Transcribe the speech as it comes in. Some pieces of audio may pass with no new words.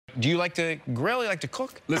Do you like to grill? You like to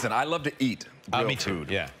cook? Listen, I love to eat grilled me too, food.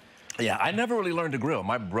 yeah. Yeah, I never really learned to grill.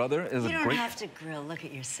 My brother is a great... You don't have to grill. Look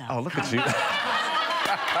at yourself. Oh, look at you.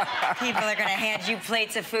 People are going to hand you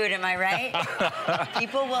plates of food, am I right?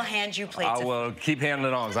 People will hand you plates of food. I will keep handing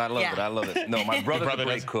it on because I love it. I love it. No, my brother's a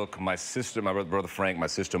great does. cook. My sister, my brother Frank, my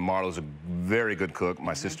sister Marlo's a very good cook.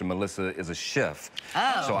 My sister Melissa is a chef.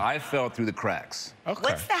 Oh. So I fell through the cracks. Okay.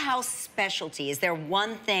 What's the house specialty? Is there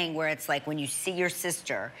one thing where it's like when you see your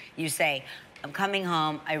sister, you say, I'm coming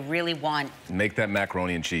home, I really want... Make that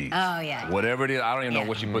macaroni and cheese. Oh, yeah. Whatever it is, I don't even know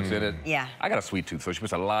what she puts in it. Yeah. I got a sweet tooth, so she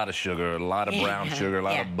puts a lot of sugar, a lot of brown sugar, a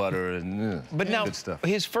lot of butter, and But now, good stuff.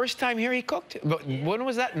 his first time here, he cooked? But when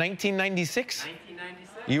was that, 1996?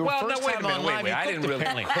 1996. You were Well, first no, wait a time minute, on wait, live, wait. you I cooked didn't really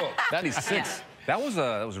apparently. cook. 96. That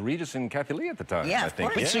was Regis and Kathy Lee at the time, Yeah, I of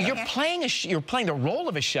think. course. Wait, so you're playing you're playing the role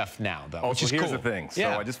of a chef now, though, which So is here's cool. the thing. So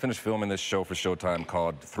Yeah. I just finished filming this show for Showtime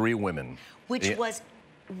called 3 Women. Which was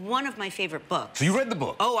one of my favorite books. So you read the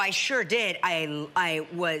book? Oh, I sure did.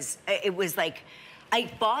 It was like, I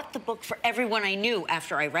bought the book for everyone I knew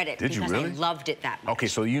after I read it. Did you really? Because I loved it that much. Okay,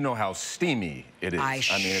 so you know how steamy it is. I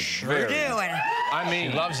mean, it's sure very... do. And I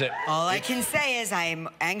mean, he loves it. all I can say is I'm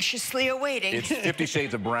anxiously awaiting. It's 50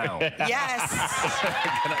 Shades of Brown. Yes.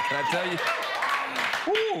 Can I tell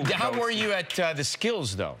you? Ooh, How were you at the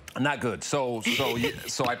skills, though? Not good. So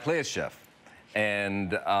I play a chef.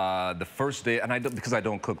 And the first day, and because I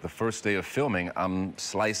don't cook, the first day of filming, I'm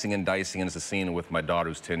slicing and dicing, and it's a scene with my daughter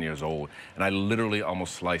who's 10 years old, and I literally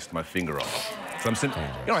almost sliced my finger off. So I'm sitting,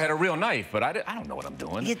 I had a real knife, but I don't know what I'm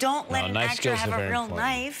doing. You don't let an knife actor skills have are a very real important.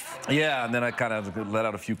 knife. Yeah, and then I kind of let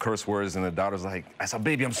out a few curse words, and the daughter's like, I said,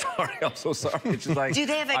 baby, I'm sorry, I'm so sorry. And she's like, Do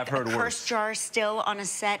they have I've a heard curse worse. jar still on a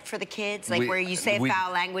set for the kids? Like where you say a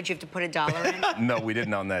foul language, you have to put $1 in? No, we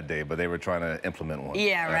didn't on that day, but they were trying to implement one.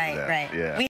 Yeah, after right, that. right. Yeah.